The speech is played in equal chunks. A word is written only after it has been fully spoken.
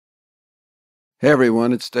Hey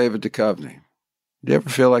everyone, it's David Duchovny. Do you ever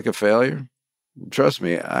feel like a failure? Trust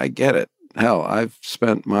me, I get it. Hell, I've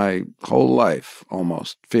spent my whole life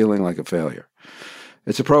almost feeling like a failure.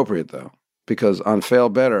 It's appropriate though, because on Fail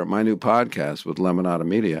Better, my new podcast with Lemonada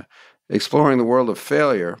Media, exploring the world of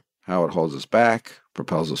failure, how it holds us back,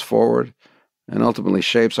 propels us forward, and ultimately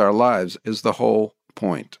shapes our lives is the whole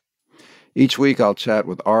point. Each week I'll chat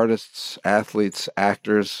with artists, athletes,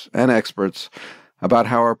 actors, and experts about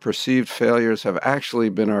how our perceived failures have actually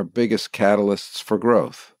been our biggest catalysts for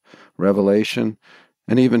growth, revelation,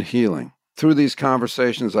 and even healing. Through these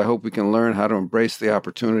conversations, I hope we can learn how to embrace the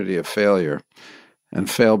opportunity of failure and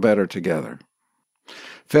fail better together.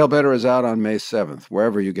 Fail Better is out on May 7th,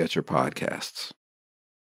 wherever you get your podcasts.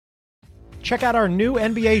 Check out our new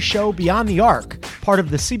NBA show, Beyond the Arc, part of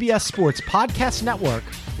the CBS Sports Podcast Network,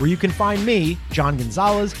 where you can find me, John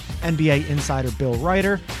Gonzalez, NBA insider Bill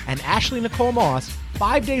Reiter, and Ashley Nicole Moss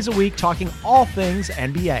 5 days a week talking all things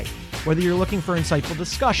NBA. Whether you're looking for insightful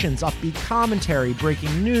discussions, upbeat commentary,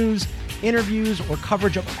 breaking news, interviews, or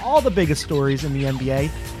coverage of all the biggest stories in the NBA,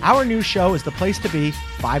 our new show is the place to be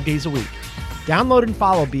 5 days a week. Download and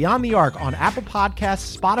follow Beyond the Arc on Apple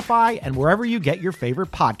Podcasts, Spotify, and wherever you get your favorite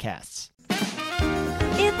podcasts.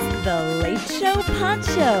 It's The Late Show Pod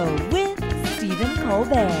Show with Stephen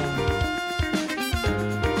Colbert.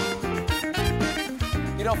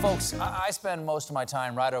 You know, folks, I spend most of my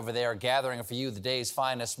time right over there gathering for you the day's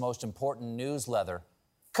finest, most important newsletter,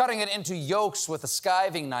 cutting it into yolks with a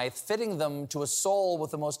skiving knife, fitting them to a sole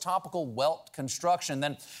with the most topical welt construction,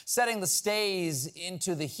 then setting the stays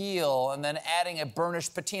into the heel, and then adding a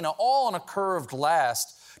burnished patina, all on a curved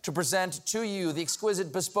last, to present to you the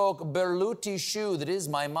exquisite bespoke Berluti shoe that is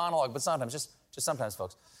my monologue. But sometimes, just sometimes,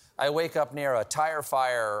 folks, I wake up near a tire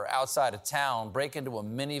fire outside of town, break into a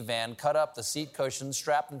minivan, cut up the seat cushions,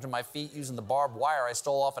 strap them to my feet using the barbed wire I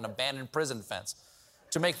stole off an abandoned prison fence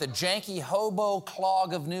to make the janky hobo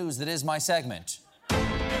clog of news that is my segment. Meanwhile,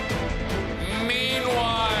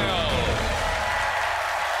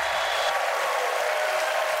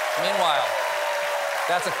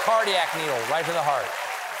 that's a cardiac needle right to the heart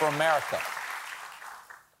for America.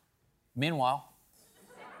 Meanwhile,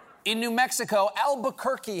 in New Mexico,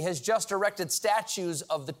 Albuquerque has just erected statues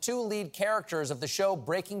of the two lead characters of the show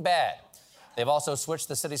Breaking Bad. They've also switched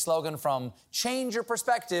the city slogan from change your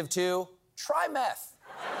perspective to try meth.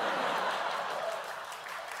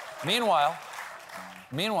 Meanwhile,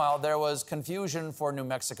 there was confusion for New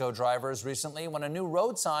Mexico drivers recently when a new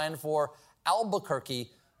road sign for Albuquerque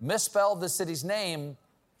misspelled the city's name,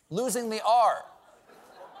 losing the R.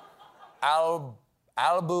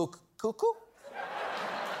 Albuquerque?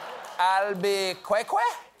 Albuquerque?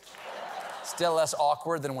 Still less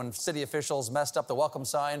awkward than when city officials messed up the welcome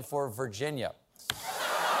sign for Virginia.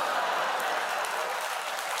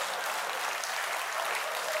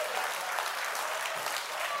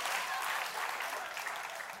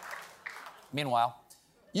 Meanwhile,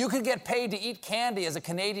 you could get paid to eat candy as a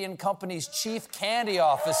Canadian company's chief candy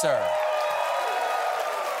officer.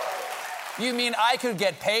 You mean I could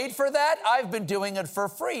get paid for that? I've been doing it for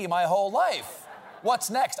free my whole life. What's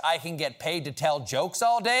next? I can get paid to tell jokes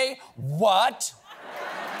all day? What?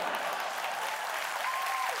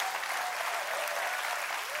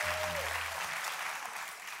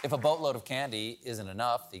 If a boatload of candy isn't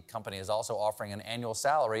enough, the company is also offering an annual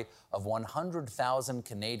salary of 100,000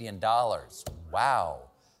 Canadian dollars. Wow,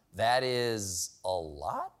 that is a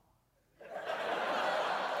lot?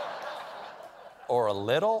 Or a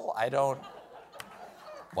little?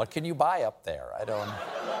 What can you buy up there?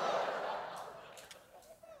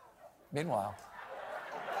 Meanwhile,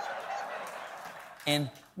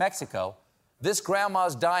 in Mexico, this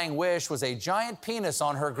grandma's dying wish was a giant penis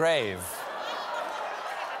on her grave.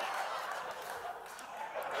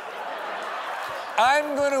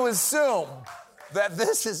 I'm going to assume that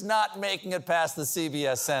this is not making it past the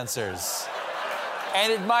CBS censors.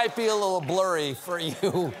 And it might be a little blurry for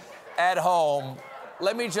you at home.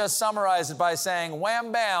 Let me just summarize it by saying,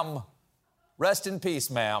 wham bam, rest in peace,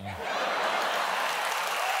 ma'am.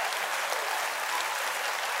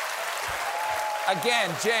 Again,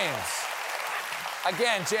 James,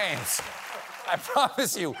 I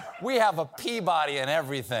promise you, we have a Peabody and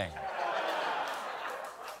everything.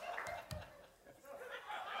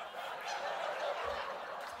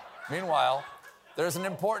 Meanwhile, there's an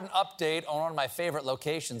important update on one of my favorite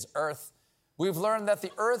locations, Earth. We've learned that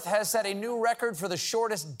the Earth has set a new record for the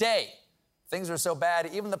shortest day. Things are so bad,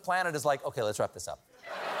 even the planet is like, okay, let's wrap this up.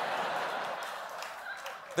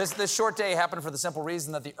 This short day happened for the simple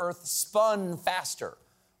reason that the Earth spun faster.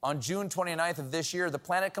 On June 29th of this year, the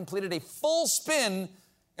planet completed a full spin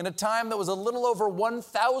in a time that was a little over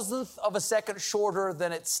 1,000th of a second shorter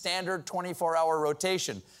than its standard 24-hour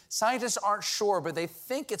rotation. Scientists aren't sure, but they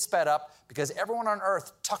think it sped up because everyone on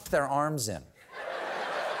Earth tucked their arms in.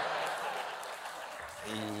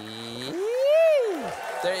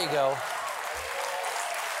 There you go.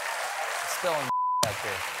 Spilling back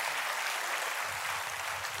here.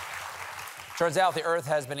 Turns out the Earth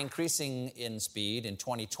has been increasing in speed. In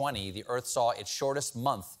 2020, the Earth saw its shortest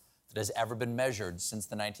month that has ever been measured since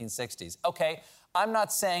the 1960s. Okay, I'm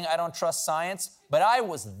not saying I don't trust science, but I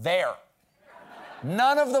was there.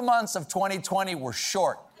 None of the months of 2020 were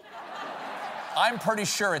short. I'm pretty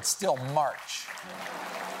sure it's still March.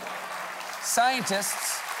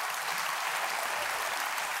 Scientists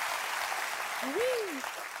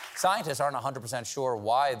aren't 100% sure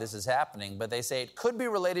why this is happening, but they say it could be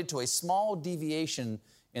related to a small deviation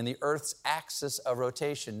in the Earth's axis of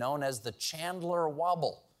rotation, known as the Chandler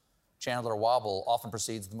Wobble. Chandler Wobble often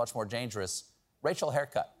precedes the much more dangerous Rachel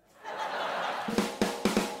haircut.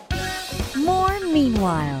 More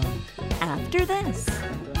Meanwhile, after this.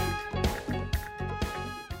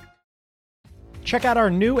 Check out our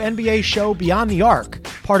new NBA show, Beyond the Arc,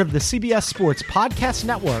 part of the CBS Sports Podcast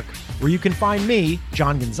Network, where you can find me,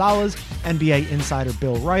 John Gonzalez, NBA insider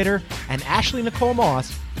Bill Reiter, and Ashley Nicole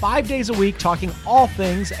Moss 5 days a week talking all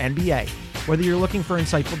things NBA. Whether you're looking for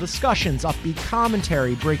insightful discussions, upbeat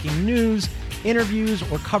commentary, breaking news, interviews,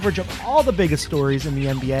 or coverage of all the biggest stories in the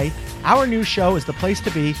NBA, our new show is the place to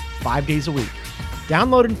be 5 days a week.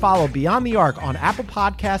 Download and follow Beyond the Arc on Apple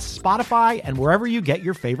Podcasts, Spotify, and wherever you get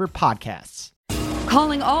your favorite podcasts.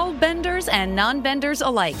 Calling all benders and non-benders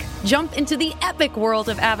alike. Jump into the epic world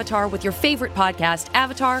of Avatar with your favorite podcast,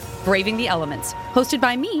 Avatar: Braving the Elements. Hosted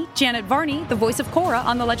by me, Janet Varney, the voice of Korra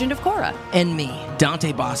on The Legend of Korra. And me,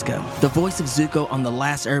 Dante Bosco, the voice of Zuko on The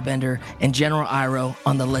Last Airbender and General Iroh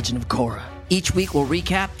on The Legend of Korra. Each week we'll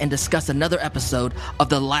recap and discuss another episode of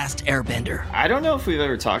The Last Airbender. I don't know if we've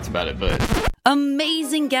ever talked about it, but...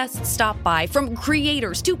 Amazing guests stop by, from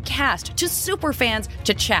creators to cast to superfans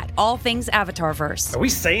to chat all things Avatarverse. Are we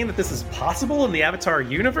saying that this is possible in the Avatar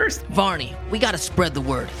universe? Varney, we gotta spread the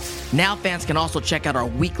word. Now fans can also check out our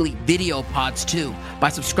weekly video pods too by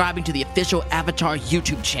subscribing to the official Avatar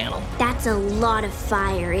YouTube channel. That's a lot of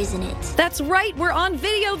fire, isn't it? That's right, we're on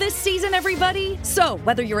video this season, everybody! So,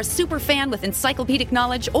 whether you're a super fan with encyclopedic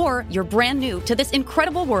knowledge or you're brand new to this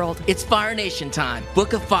incredible world, it's Fire Nation time.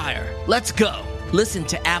 Book of Fire. Let's go! Listen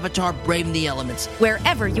to Avatar: Braving the Elements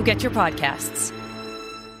wherever you get your podcasts.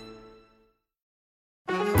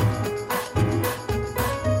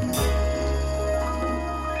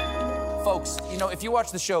 Folks, you know, if you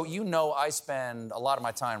watch the show, you know I spend a lot of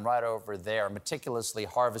my time right over there meticulously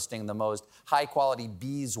harvesting the most high-quality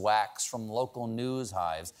beeswax from local news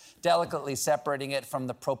hives, delicately separating it from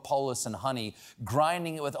the propolis and honey,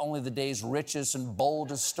 grinding it with only the day's richest and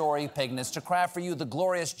boldest story pigness to craft for you the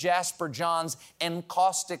glorious Jasper Johns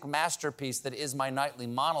encaustic masterpiece that is my nightly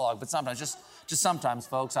monologue. But sometimes, just sometimes,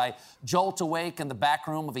 folks, I jolt awake in the back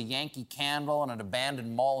room of a Yankee Candle in an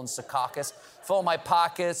abandoned mall in Secaucus, fill my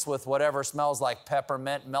pockets with whatever smells like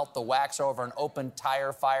peppermint, melt the wax over an open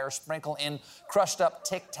tire fire, sprinkle in crushed up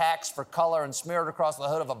Tic Tacs for color, and smear it across the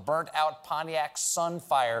hood of a burnt-out Pontiac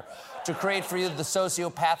Sunfire to create for you the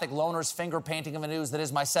sociopathic loner's finger painting of the news that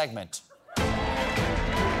is my segment.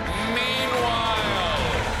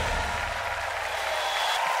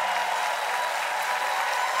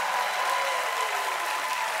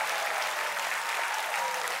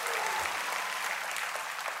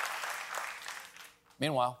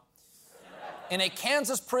 Meanwhile, in a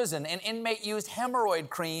Kansas prison, an inmate used hemorrhoid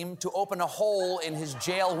cream to open a hole in his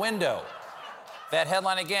jail window. That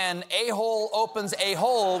headline again, a-hole opens a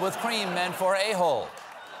hole with cream meant for a-hole.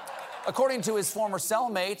 According to his former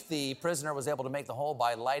cellmate, the prisoner was able to make the hole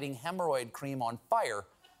by lighting hemorrhoid cream on fire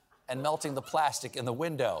and melting the plastic in the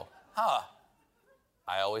window. Huh.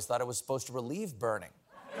 I always thought it was supposed to relieve burning.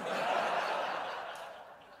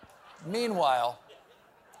 Meanwhile,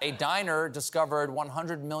 a diner discovered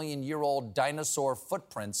 100-million-year-old dinosaur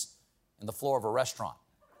footprints in the floor of a restaurant.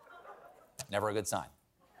 Never a good sign.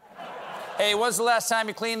 Hey, when's the last time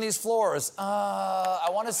you cleaned these floors? I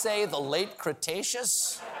want to say the late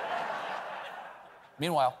Cretaceous.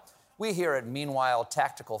 Meanwhile, we here at Meanwhile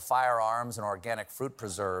Tactical Firearms and Organic Fruit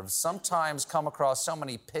Preserves sometimes come across so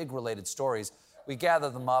many pig-related stories, we gather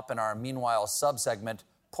them up in our Meanwhile sub-segment,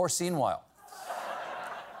 Porcinewhile.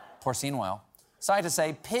 Porcinewhile. Scientists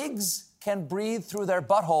say pigs can breathe through their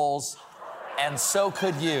buttholes, and so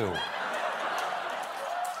could you.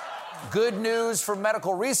 Good news for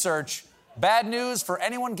medical research, bad news for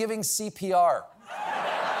anyone giving CPR.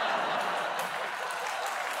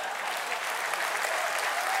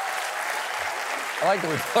 I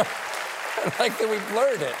like that we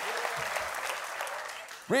blurred it.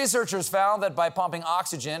 Researchers found that by pumping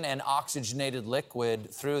oxygen and oxygenated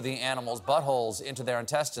liquid through the animals' buttholes into their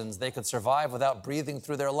intestines, they could survive without breathing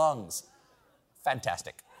through their lungs.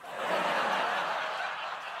 Fantastic.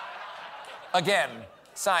 Again,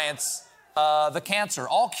 science. The cancer,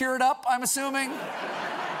 all cured up, I'm assuming?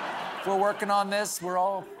 We're working on this. We're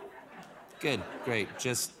all good, great.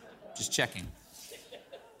 Just checking.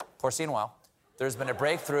 Porcine while. There's been a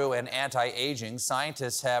breakthrough in anti-aging.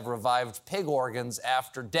 Scientists have revived pig organs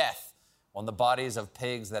after death. When the bodies of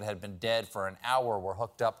pigs that had been dead for an hour were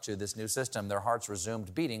hooked up to this new system, their hearts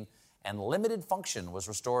resumed beating, and limited function was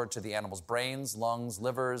restored to the animals' brains, lungs,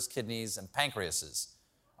 livers, kidneys, and pancreases.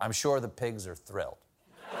 I'm sure the pigs are thrilled.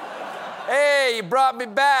 Hey, you brought me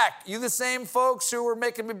back. You the same folks who were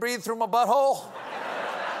making me breathe through my butthole?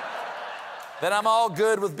 Then I'm all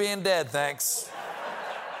good with being dead, thanks.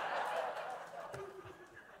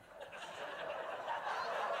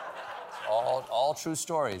 All true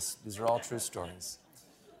stories. These are all true stories.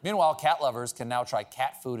 Meanwhile, cat lovers can now try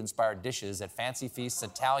cat food-inspired dishes at Fancy Feast's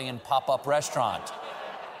Italian pop-up restaurant.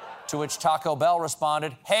 To which Taco Bell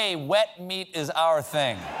responded, "Hey, wet meat is our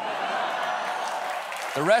thing."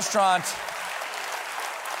 The restaurant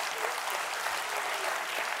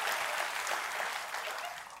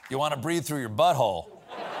you want to breathe through your butthole.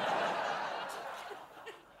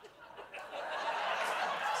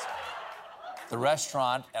 The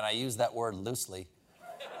restaurant, and I use that word loosely,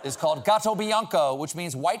 is called Gatto Bianco, which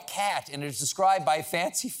means white cat, and it is described by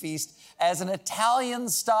Fancy Feast as an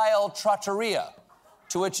Italian-style trattoria,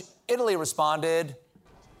 to which Italy responded,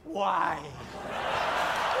 Why?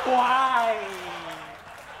 Why?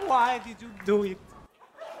 Why did you do it?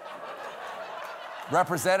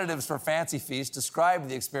 Representatives for Fancy Feast described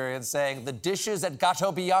the experience, saying the dishes at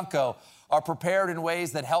Gatto Bianco are prepared in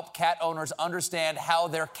ways that help cat owners understand how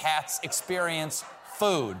their cats experience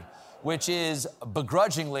food, which is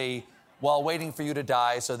begrudgingly while waiting for you to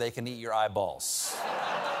die so they can eat your eyeballs.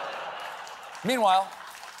 Meanwhile,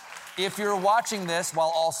 if you're watching this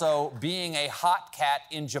while also being a hot cat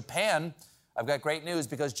in Japan, I've got great news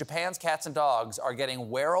because Japan's cats and dogs are getting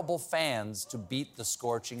wearable fans to beat the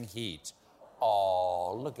scorching heat.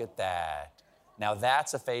 Oh, look at that. Now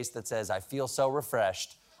that's a face that says, I feel so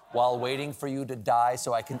refreshed while waiting for you to die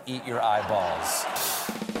so I can eat your eyeballs.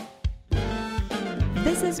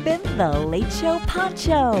 This has been The Late Show Pod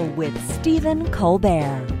Show with Stephen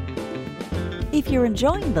Colbert. If you're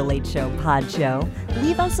enjoying The Late Show Pod Show,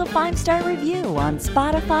 leave us a 5-star review on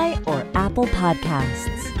Spotify or Apple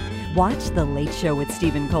Podcasts. Watch The Late Show with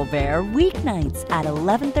Stephen Colbert weeknights at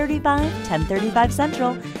 11:35, 10:35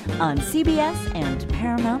 Central on CBS and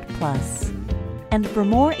Paramount+. And for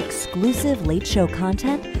more exclusive Late Show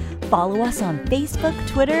content, follow us on Facebook,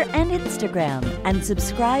 Twitter, and Instagram, and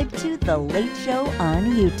subscribe to The Late Show on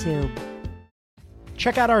YouTube.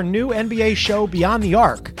 Check out our new NBA show, Beyond the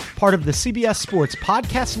Arc, part of the CBS Sports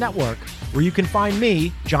Podcast Network, where you can find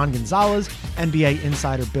me, John Gonzalez, NBA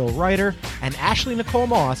insider Bill Reiter, and Ashley Nicole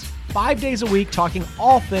Moss 5 days a week talking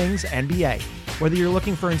all things NBA. Whether you're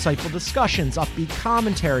looking for insightful discussions, upbeat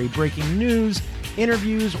commentary, breaking news,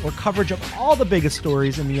 interviews, or coverage of all the biggest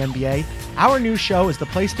stories in the NBA, our new show is the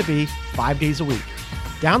place to be 5 days a week.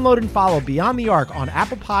 Download and follow Beyond the Arc on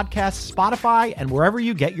Apple Podcasts, Spotify, and wherever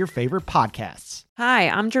you get your favorite podcasts. Hi,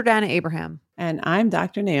 I'm Jordana Abraham. And I'm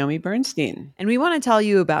Dr. Naomi Bernstein. And we want to tell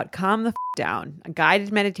you about Calm the Down, a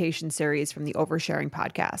guided meditation series from the Oversharing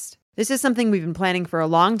podcast. This is something we've been planning for a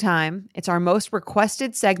long time. It's our most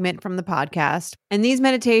requested segment from the podcast. And these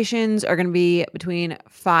meditations are going to be between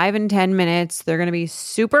 5 and 10 minutes. They're going to be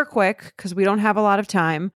super quick because we don't have a lot of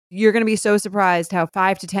time. You're going to be so surprised how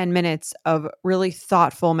 5 to 10 minutes of really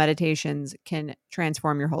thoughtful meditations can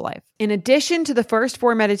transform your whole life. In addition to the first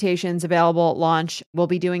 4 meditations available at launch, we'll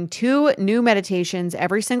be doing 2 new meditations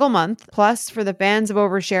every single month. Plus, for the fans of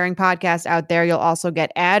Oversharing podcast out there, you'll also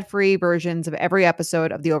get ad-free versions of every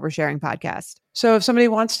episode of the Oversharing podcast. So if somebody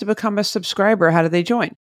wants to become a subscriber, how do they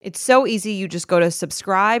join? It's so easy. You just go to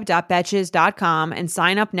subscribe.betches.com and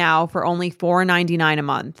sign up now for only $4.99 a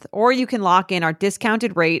month. Or you can lock in our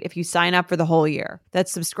discounted rate if you sign up for the whole year.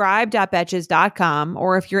 That's subscribe.betches.com.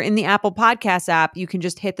 Or if you're in the Apple Podcasts app, you can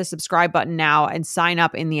just hit the subscribe button now and sign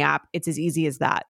up in the app. It's as easy as that.